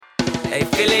Hey,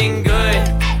 feeling good,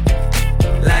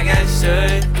 like I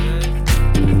should.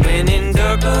 When in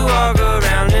dark, walk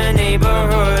around the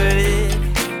neighborhood.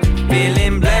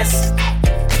 Feeling blessed,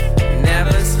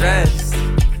 never stressed.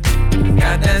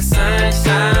 Got that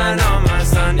sunshine on my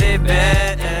Sunday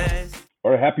best.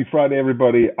 All right, happy Friday,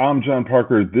 everybody. I'm John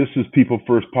Parker. This is People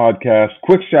First Podcast.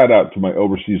 Quick shout out to my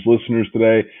overseas listeners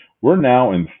today. We're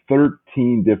now in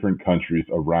 13 different countries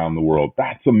around the world.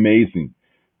 That's amazing.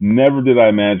 Never did I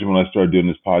imagine when I started doing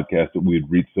this podcast that we'd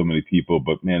reach so many people,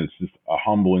 but man, it's just a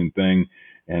humbling thing.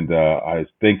 And I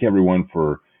thank everyone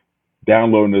for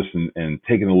downloading this and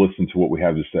taking a listen to what we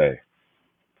have to say.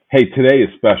 Hey, today is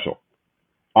special.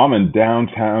 I'm in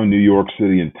downtown New York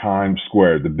City in Times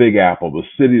Square, the Big Apple, the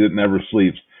city that never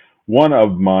sleeps, one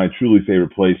of my truly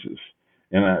favorite places.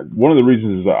 And one of the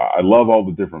reasons is I love all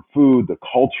the different food, the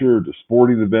culture, the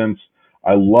sporting events.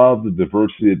 I love the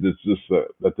diversity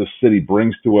that this city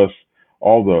brings to us.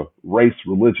 All the race,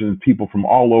 religion, people from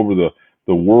all over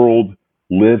the world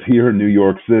live here in New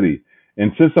York City.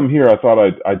 And since I'm here, I thought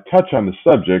I'd touch on the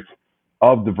subject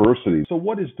of diversity. So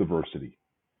what is diversity?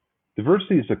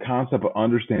 Diversity is the concept of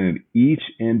understanding that each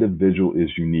individual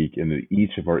is unique and that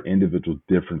each of our individual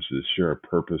differences share a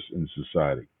purpose in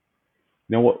society.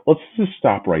 Now, let's just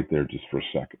stop right there just for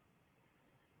a second.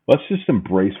 Let's just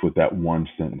embrace what that one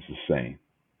sentence is saying.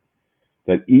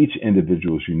 That each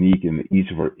individual is unique and that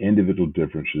each of our individual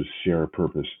differences share a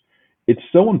purpose. It's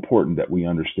so important that we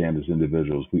understand as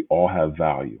individuals, we all have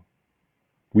value.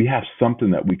 We have something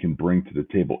that we can bring to the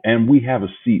table, and we have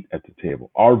a seat at the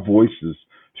table. Our voices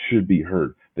should be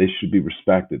heard. They should be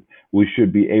respected. We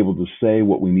should be able to say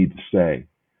what we need to say.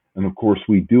 And of course,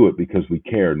 we do it because we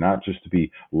care, not just to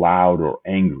be loud or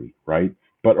angry, right?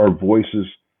 But our voices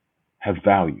have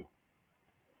value.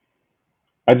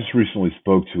 I just recently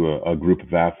spoke to a group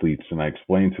of athletes, and I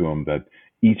explained to them that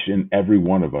each and every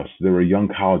one of us, they were young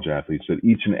college athletes, that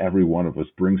each and every one of us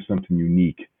brings something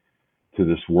unique to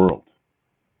this world.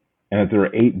 And that there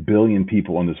are 8 billion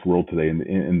people in this world today.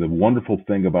 And the wonderful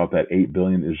thing about that 8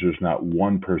 billion is there's not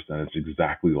one person that's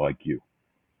exactly like you.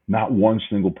 Not one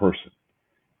single person.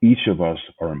 Each of us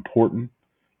are important.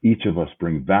 Each of us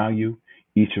bring value.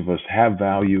 Each of us have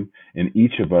value. And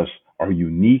each of us are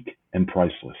unique and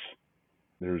priceless.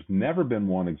 There's never been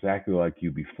one exactly like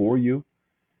you before you.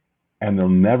 And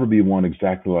there'll never be one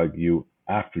exactly like you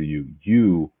after you.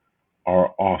 You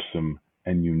are awesome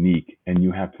and unique, and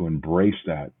you have to embrace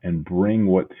that and bring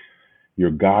what your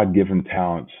God-given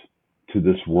talents to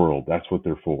this world. That's what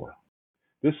they're for.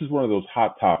 This is one of those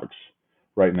hot topics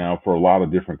right now for a lot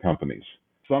of different companies.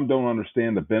 Some don't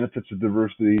understand the benefits of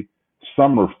diversity.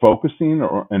 Some are focusing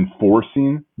or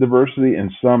enforcing diversity, and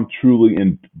some truly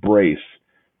embrace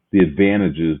the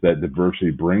advantages that diversity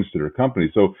brings to their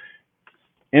company. So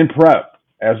in prep,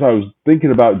 as I was thinking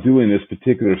about doing this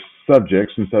particular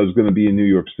subject, since I was going to be in New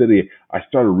York City, I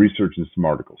started researching some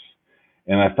articles.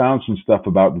 And I found some stuff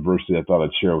about diversity I thought I'd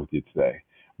share with you today.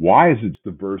 Why is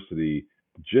diversity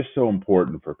just so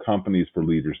important for companies, for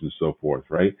leaders, and so forth,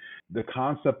 right? The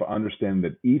concept of understanding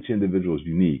that each individual is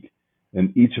unique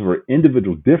and each of our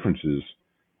individual differences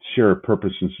share a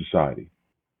purpose in society.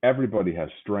 Everybody has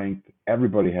strength,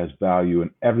 everybody has value,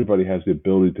 and everybody has the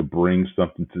ability to bring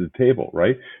something to the table,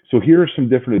 right? So here are some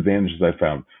different advantages I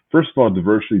found. First of all,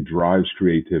 diversity drives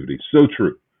creativity. So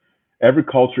true. Every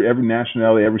culture, every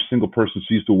nationality, every single person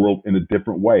sees the world in a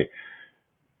different way.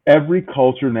 Every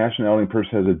culture, nationality, and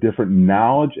person has a different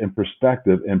knowledge and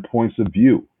perspective and points of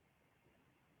view.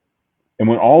 And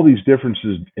when all these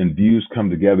differences and views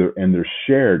come together and they're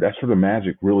shared, that's where the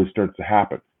magic really starts to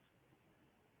happen.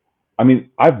 I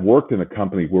mean, I've worked in a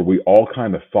company where we all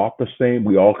kind of thought the same.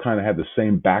 We all kind of had the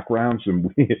same backgrounds,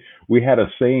 and we had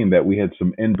a saying that we had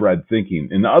some inbred thinking.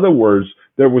 In other words,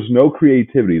 there was no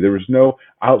creativity. There was no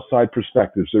outside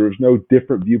perspectives. There was no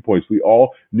different viewpoints. We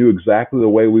all knew exactly the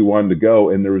way we wanted to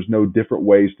go, and there was no different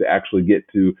ways to actually get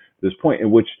to this point, in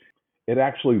which it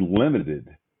actually limited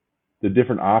the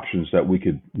different options that we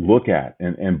could look at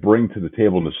and bring to the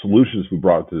table, and the solutions we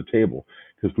brought to the table,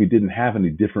 because we didn't have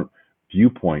any different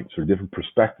viewpoints or different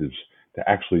perspectives to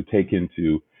actually take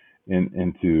into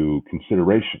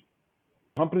consideration.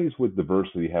 Companies with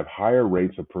diversity have higher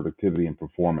rates of productivity and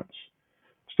performance.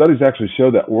 Studies actually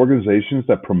show that organizations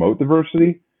that promote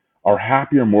diversity are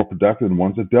happier and more productive than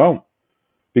ones that don't.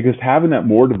 Because having that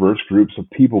more diverse groups of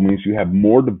people means you have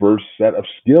more diverse set of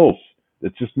skills.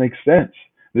 That just makes sense.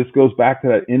 This goes back to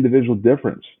that individual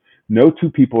difference. No two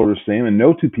people are the same, and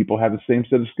no two people have the same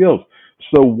set of skills.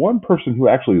 So one person who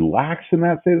actually lacks in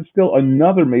that set of skill,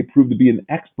 another may prove to be an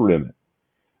expert in it.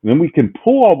 And then we can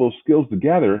pull all those skills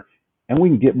together and we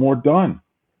can get more done.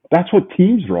 That's what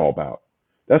teams are all about.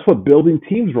 That's what building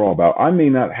teams are all about. I may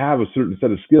not have a certain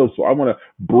set of skills, so I want to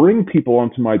bring people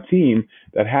onto my team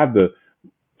that have the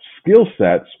skill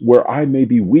sets where I may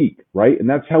be weak, right? And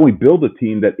that's how we build a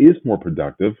team that is more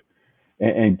productive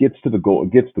and gets to the goal,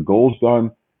 gets the goals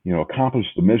done, accomplish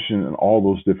the mission and all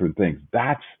those different things.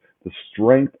 That's the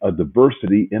strength of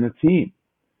diversity in a team.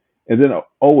 And then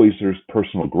always there's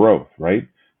personal growth, right?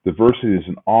 Diversity is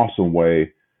an awesome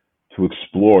way to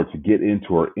explore, to get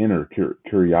into our inner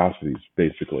curiosities,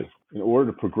 basically. In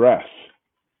order to progress,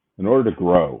 in order to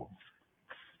grow,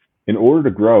 in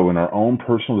our own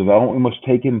personal development, we must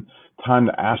take in time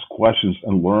to ask questions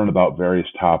and learn about various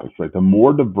topics, right? The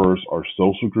more diverse our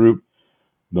social group,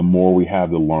 the more we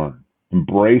have to learn.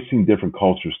 Embracing different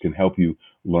cultures can help you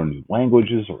learn new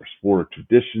languages or explore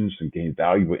traditions and gain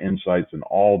valuable insights in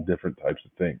all different types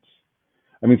of things.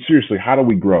 I mean, seriously, how do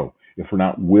we grow if we're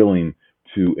not willing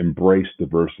to embrace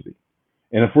diversity?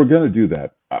 And if we're going to do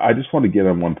that, I just want to get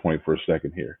on one point for a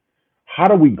second here. How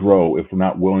do we grow if we're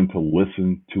not willing to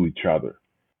listen to each other?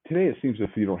 Today, it seems if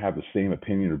you don't have the same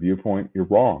opinion or viewpoint, you're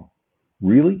wrong.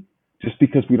 Really? Just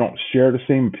because we don't share the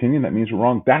same opinion, that means we're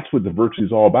wrong? That's what diversity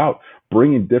is all about.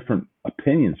 Bringing different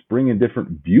opinions, bringing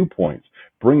different viewpoints,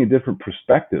 bringing different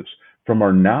perspectives from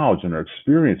our knowledge and our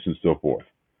experience and so forth.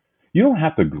 You don't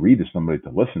have to agree to somebody to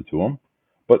listen to them,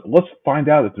 but let's find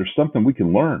out if there's something we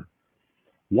can learn.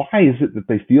 Why is it that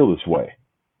they feel this way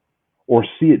or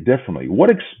see it differently?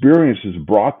 What experiences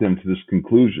brought them to this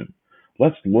conclusion?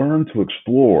 Let's learn to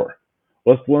explore.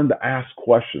 Let's learn to ask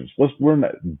questions. Let's learn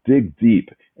to dig deep,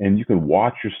 and you can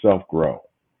watch yourself grow.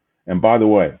 And by the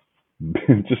way,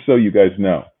 just so you guys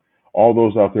know, all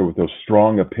those out there with those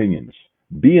strong opinions,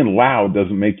 being loud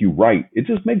doesn't make you right. It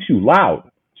just makes you loud.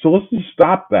 So let's just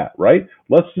stop that, right?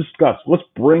 Let's discuss. Let's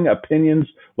bring opinions.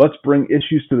 Let's bring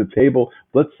issues to the table.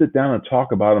 Let's sit down and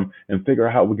talk about them and figure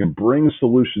out how we can bring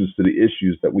solutions to the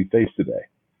issues that we face today.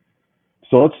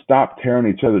 So let's stop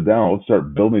tearing each other down. Let's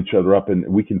start building each other up. And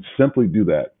we can simply do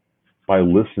that by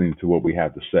listening to what we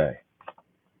have to say.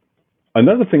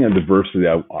 Another thing on diversity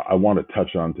I want to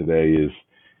touch on today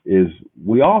is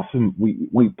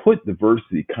we put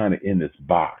diversity kind of in this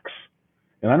box.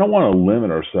 And I don't want to limit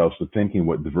ourselves to thinking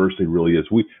what diversity really is.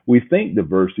 We think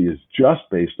diversity is just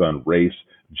based on race,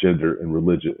 gender, and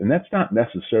religion. And that's not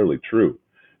necessarily true.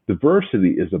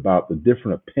 Diversity is about the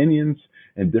different opinions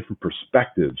and different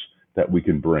perspectives that we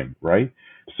can bring, right?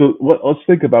 So let's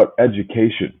think about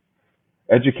education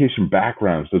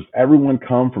backgrounds. Does everyone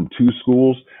come from two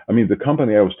schools? I mean, the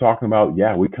company I was talking about,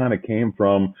 yeah, we kind of came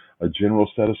from a general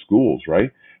set of schools,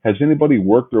 right? Has anybody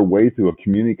worked their way through a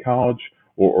community college?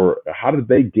 Or how did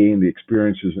they gain the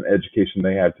experiences and education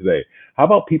they have today? How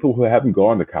about people who haven't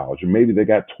gone to college and maybe they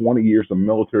got 20 years of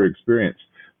military experience?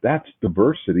 That's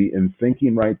diversity in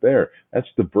thinking right there. That's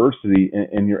diversity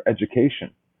in your education.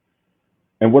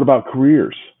 And what about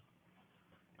careers?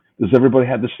 Does everybody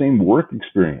have the same work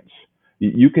experience?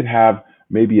 You could have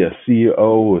maybe a CEO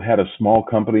who had a small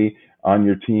company on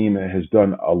your team that has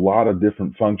done a lot of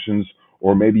different functions,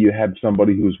 or maybe you had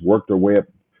somebody who's worked their way up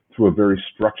through a very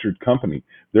structured company.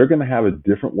 They're going to have a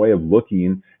different way of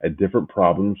looking at different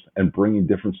problems and bringing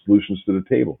different solutions to the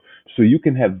table. So you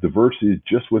can have diversity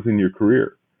just within your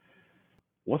career.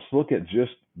 Let's look at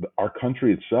just our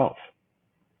country itself.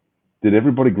 Did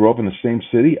everybody grow up in the same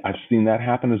city? I've seen that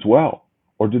happen as well.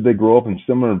 Or did they grow up in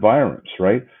similar environments,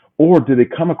 right? Or did they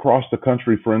come across the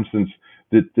country, for instance,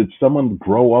 did someone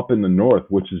grow up in the North,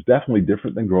 which is definitely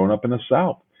different than growing up in the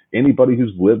South? Anybody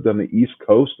who's lived on the East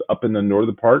Coast up in the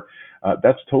northern part,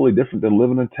 that's totally different than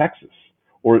living in Texas.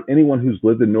 Or anyone who's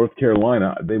lived in North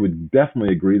Carolina, they would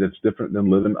definitely agree that's different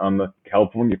than living on the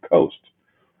California coast.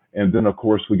 And then, of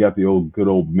course, we got the good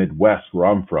old Midwest where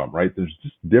I'm from, right? There's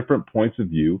just different points of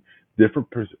view, different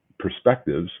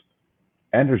perspectives,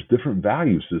 and there's different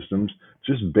value systems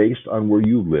just based on where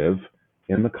you live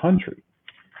in the country.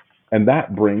 And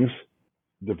that brings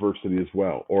diversity as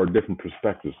well, or different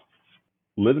perspectives.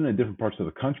 Living in different parts of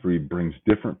the country brings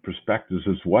different perspectives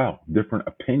as well, different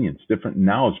opinions, different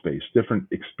knowledge base, different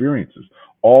experiences.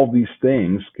 All these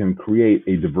things can create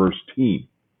a diverse team.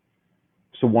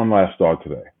 So one last thought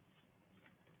today.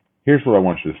 Here's what I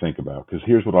want you to think about, because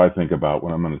here's what I think about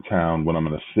when I'm in a town, when I'm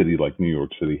in a city like New York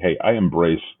City. Hey, I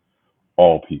embrace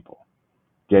all people.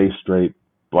 Gay, straight,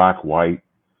 black, white,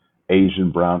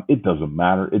 Asian, brown. It doesn't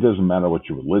matter. It doesn't matter what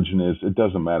your religion is. It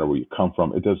doesn't matter where you come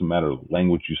from. It doesn't matter the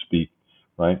language you speak,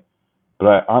 right?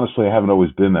 But honestly, I haven't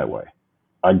always been that way.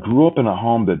 I grew up in a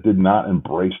home that did not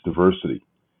embrace diversity.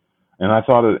 And I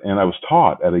was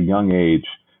taught at a young age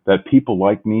that people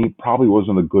like me probably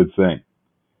wasn't a good thing.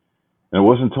 And it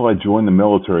wasn't until I joined the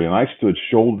military and I stood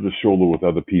shoulder to shoulder with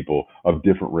other people of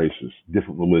different races,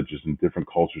 different religions, and different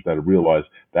cultures that I realized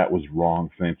that was wrong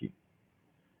thinking.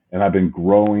 And I've been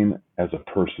growing as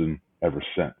a person ever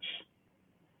since.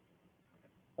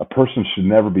 A person should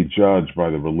never be judged by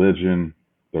their religion,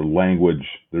 their language,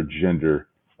 their gender,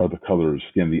 or the color of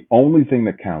skin. The only thing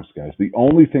that counts, guys, the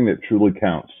only thing that truly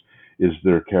counts is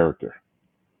their character,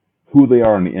 who they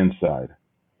are on the inside.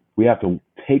 We have to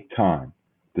take time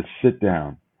to sit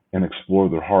down and explore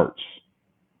their hearts.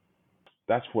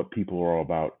 That's what people are all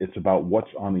about. It's about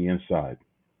what's on the inside,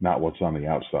 not what's on the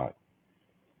outside.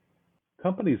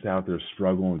 Companies out there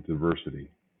struggling with diversity,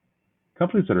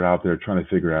 companies that are out there trying to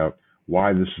figure out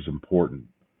why this is important,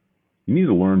 you need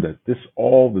to learn that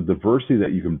all the diversity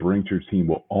that you can bring to your team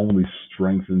will only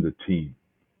strengthen the team.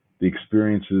 The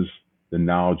experiences, the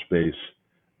knowledge base,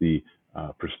 the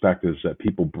perspectives that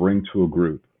people bring to a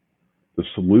group, the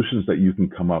solutions that you can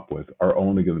come up with are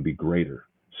only going to be greater,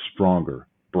 stronger,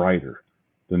 brighter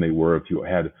than they were if you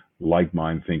had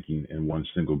like-mind thinking in one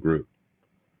single group.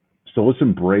 So let's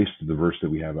embrace the diversity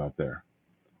we have out there.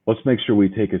 Let's make sure we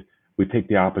take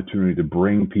the opportunity to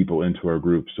bring people into our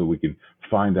group so we can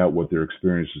find out what their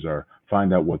experiences are,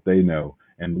 find out what they know,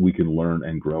 and we can learn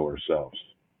and grow ourselves.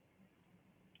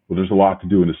 Well, there's a lot to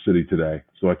do in the city today,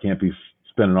 so I can't be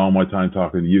spending all my time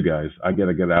talking to you guys. I got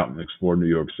to get out and explore New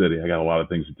York City. I got a lot of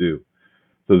things to do.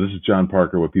 So this is John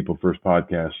Parker with People First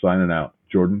Podcast signing out.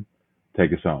 Jordan,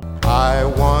 take us home. I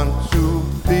want to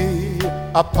be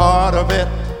a part of it.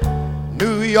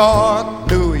 New York,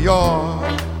 New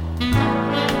York.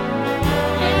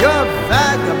 Your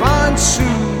vagabond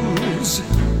shoes,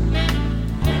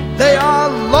 they are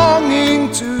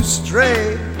longing to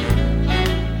stray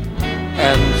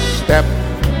and step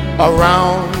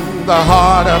around the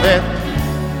heart of it.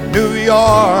 New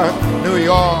York, New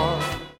York.